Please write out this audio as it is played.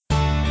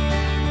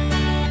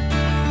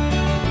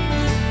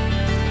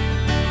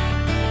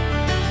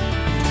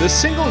The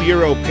single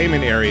euro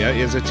payment area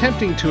is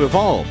attempting to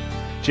evolve.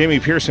 Jamie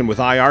Pearson with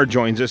IR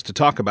joins us to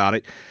talk about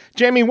it.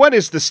 Jamie, what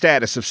is the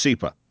status of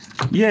SEPA?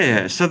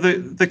 Yeah, so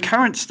the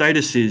current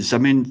status is,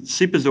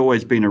 SEPA's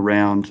always been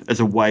around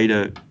as a way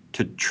to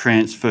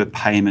transfer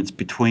payments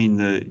between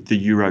the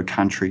euro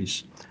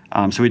countries.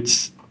 So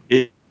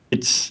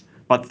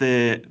but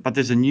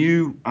there's a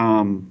new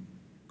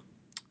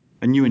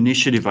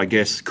initiative, I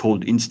guess,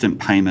 called instant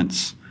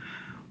payments,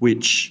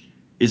 which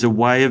is a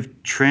way of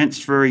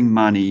transferring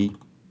money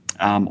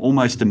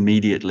almost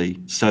immediately,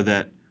 so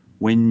that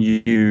when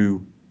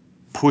you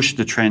push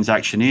the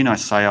transaction in, I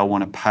say I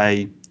want to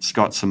pay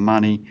Scott some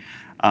money,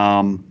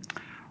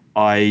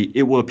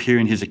 it will appear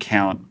in his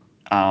account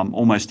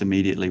almost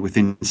immediately,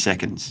 within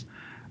seconds.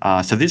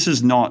 So this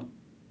is not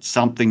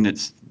something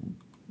that's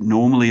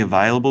normally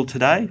available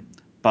today,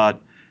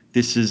 but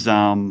this is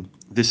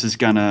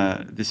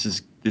gonna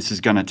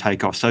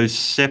take off. So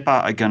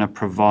SEPA are going to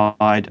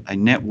provide a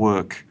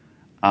network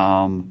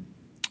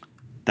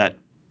that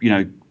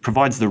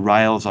provides the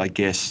rails, I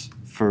guess,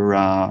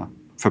 for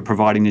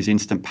providing these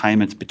instant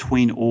payments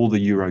between all the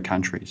euro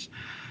countries.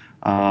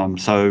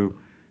 So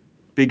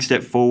big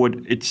step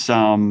forward. It's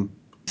so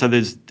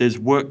there's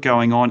work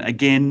going on.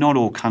 Again, not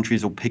all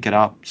countries will pick it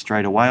up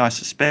straight away, I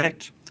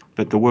suspect,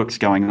 but the work's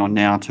going on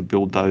now to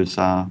build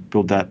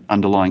that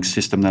underlying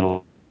system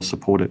that'll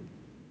support it.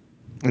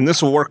 And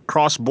this will work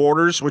cross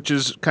borders, which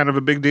is kind of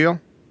a big deal?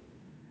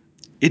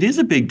 It is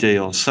a big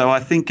deal. So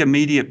I think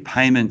immediate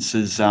payments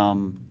is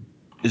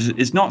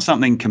not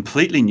something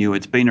completely new.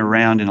 It's been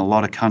around in a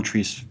lot of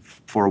countries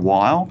for a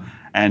while,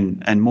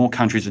 and more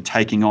countries are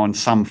taking on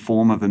some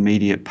form of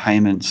immediate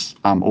payments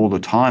all the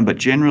time. But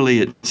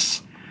generally,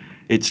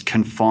 it's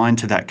confined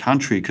to that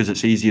country because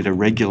it's easier to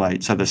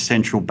regulate. So the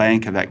central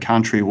bank of that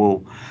country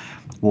will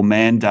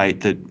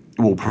mandate that,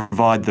 will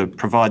provide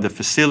the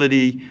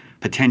facility,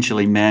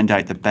 potentially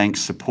mandate that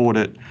banks support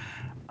it.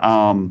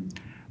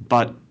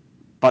 But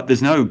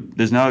there's no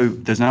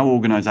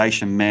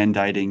organisation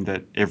mandating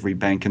that every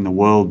bank in the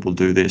world will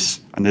do this,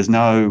 and there's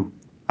no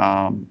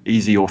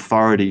easy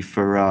authority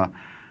for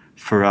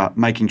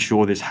making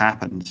sure this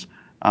happens.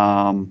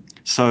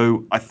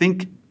 So I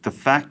think the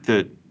fact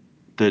that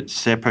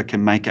SEPA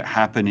can make it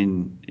happen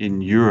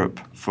in Europe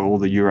for all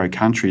the euro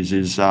countries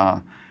is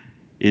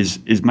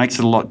makes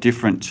it a lot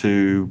different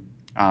to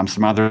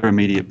some other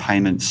immediate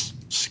payments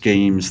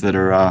schemes that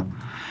are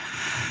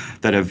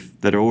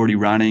already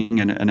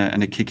running and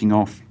are kicking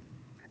off.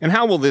 And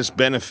how will this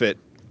benefit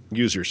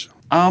users?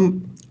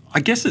 I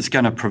guess it's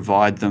going to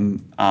provide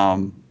them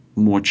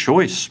more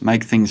choice,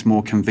 make things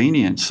more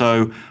convenient.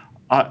 So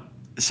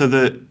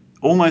the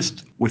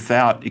almost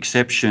without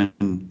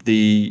exception,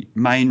 the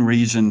main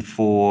reason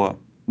for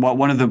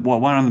one of the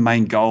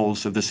main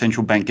goals of the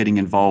central bank getting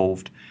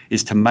involved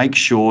is to make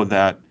sure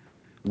that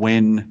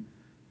when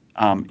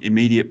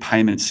immediate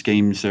payment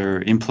schemes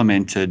are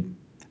implemented,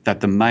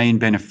 that the main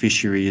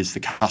beneficiary is the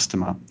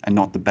customer and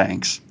not the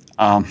banks,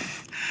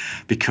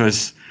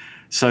 because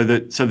so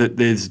that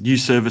there's new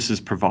services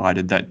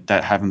provided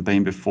that haven't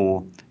been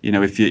before.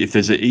 If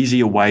there's an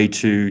easier way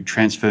to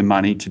transfer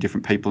money to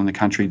different people in the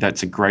country,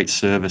 that's a great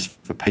service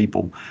for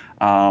people.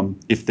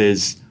 If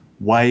there's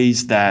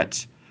ways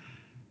that,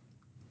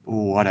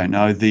 I don't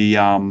know,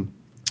 the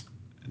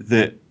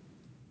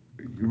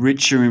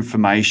richer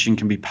information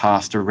can be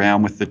passed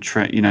around with the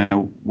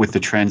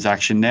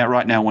transaction.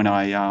 Right now, when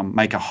I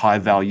make a high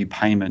value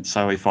payment,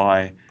 so if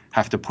I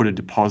have to put a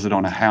deposit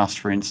on a house,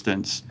 for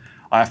instance,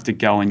 I have to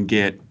go and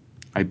get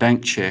a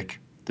bank check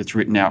that's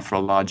written out for a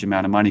large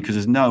amount of money, because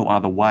there's no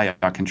other way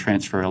I can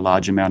transfer a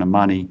large amount of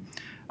money,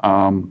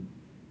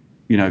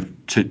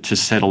 to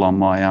settle on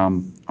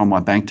my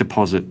bank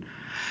deposit,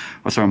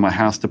 on my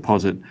house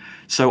deposit.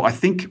 So I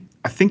think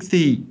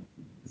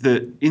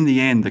in the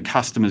end, the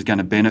customer is going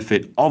to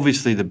benefit.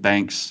 Obviously, the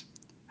banks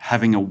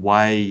having a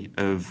way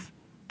of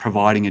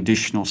providing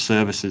additional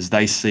services,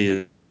 they see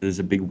it as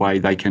a big way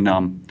they can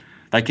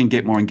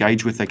get more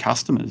engaged with their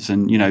customers,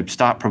 and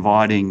start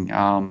providing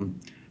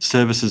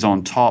services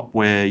on top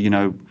where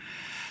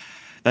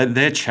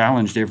they're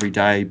challenged every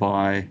day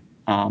by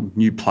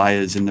new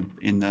players in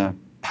the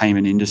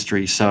payment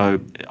industry.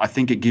 So I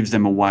think it gives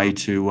them a way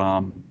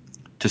to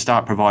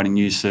start providing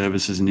new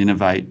services and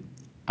innovate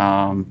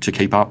to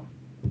keep up.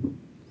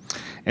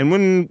 And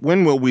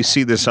when will we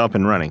see this up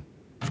and running?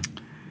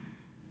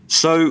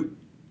 So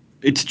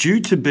it's due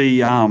to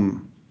be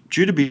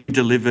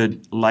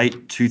delivered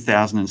late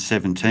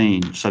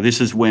 2017. So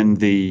this is when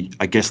the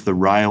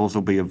rails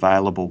will be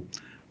available.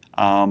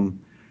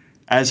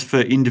 As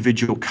for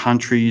individual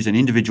countries and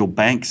individual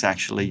banks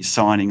actually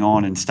signing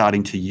on and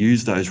starting to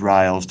use those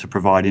rails to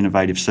provide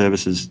innovative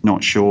services,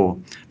 not sure.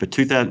 But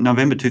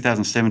November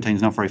 2017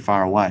 is not very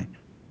far away.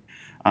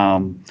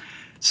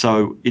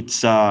 So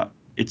it's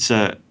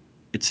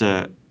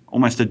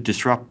almost a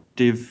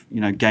disruptive,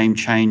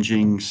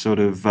 game-changing sort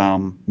of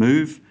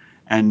move,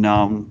 and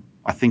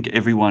I think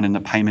everyone in the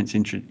payments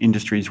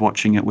industry is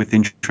watching it with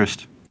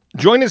interest.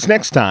 Join us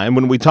next time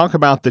when we talk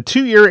about the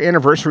 2-year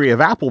anniversary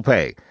of Apple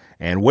Pay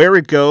and where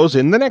it goes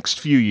in the next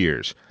few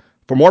years.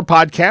 For more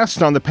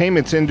podcasts on the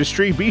payments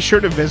industry, be sure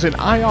to visit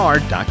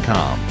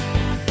ir.com.